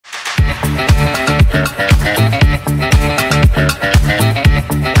Hello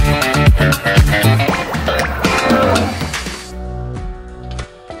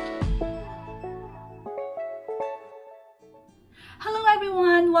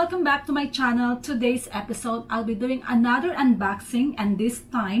everyone, welcome back to my channel. Today's episode I'll be doing another unboxing, and this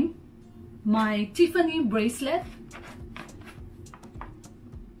time my Tiffany bracelet.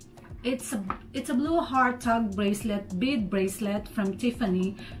 It's a blue heart tag bracelet, bead bracelet from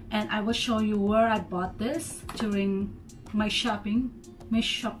Tiffany, and I will show you where I bought this during my shopping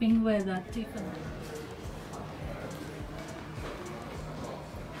with Tiffany.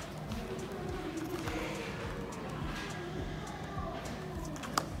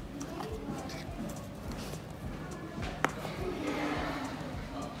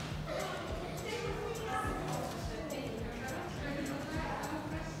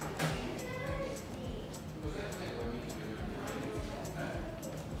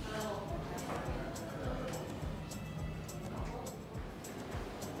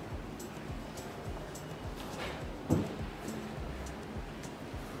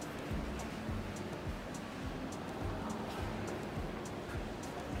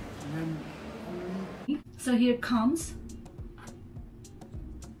 So here comes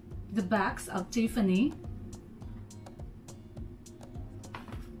the box of Tiffany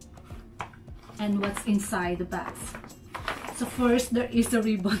and what's inside the box. So first there is the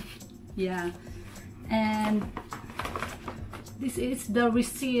ribbon. Yeah, and this is the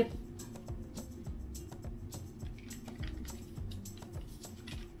receipt.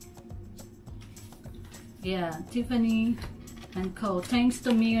 Yeah, Tiffany&Co. Thanks to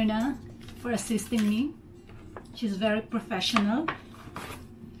Mirna for assisting me. She's very professional.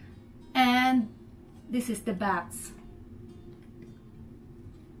 And this is the box.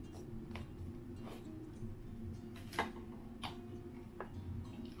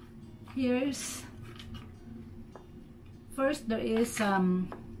 Here's first there is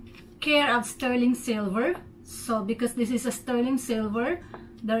care of sterling silver. So because this is a sterling silver,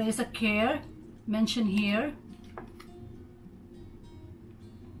 there is a care mentioned here.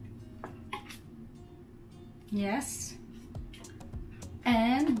 Yes,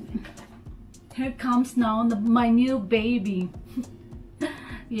 and here comes now my new baby.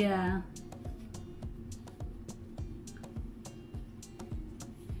 Yeah,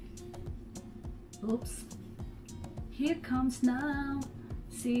 oops, here comes now.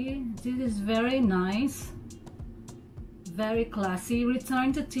 See, this is very nice, very classy.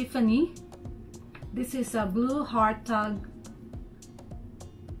 Return to Tiffany. This is a blue heart tag,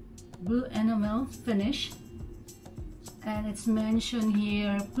 blue enamel finish. And it's mentioned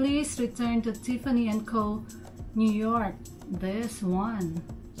here, please return to Tiffany&Co, New York. This one.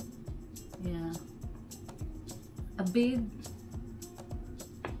 Yeah. A bead.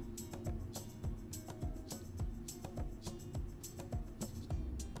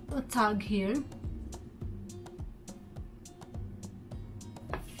 A tag here.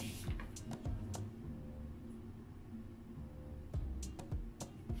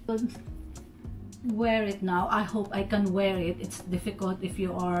 Wear it now. I hope I can wear it. It's difficult if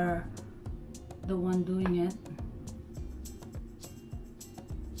you are the one doing it.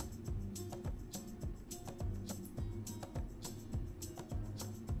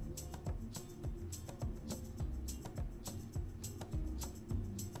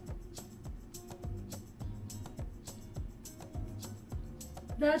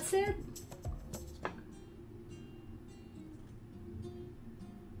 That's it.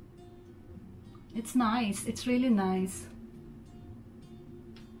 It's nice. It's really nice.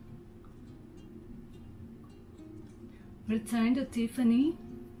 Return to Tiffany,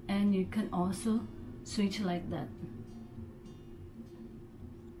 and you can also switch like that.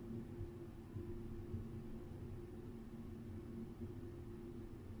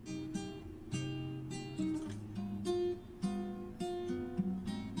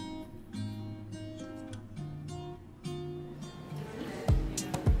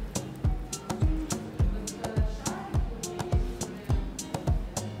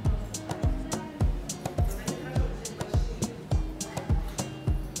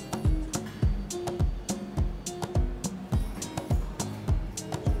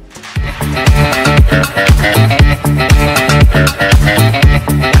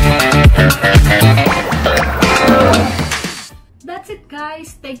 That's it,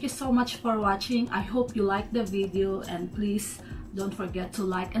 guys. Thank you so much for watching. I hope you liked the video, and please don't forget to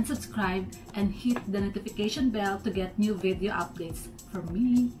like and subscribe and hit the notification bell to get new video updates from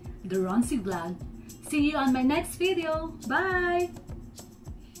me, the Rhonzie Vlog. See you on my next video. Bye!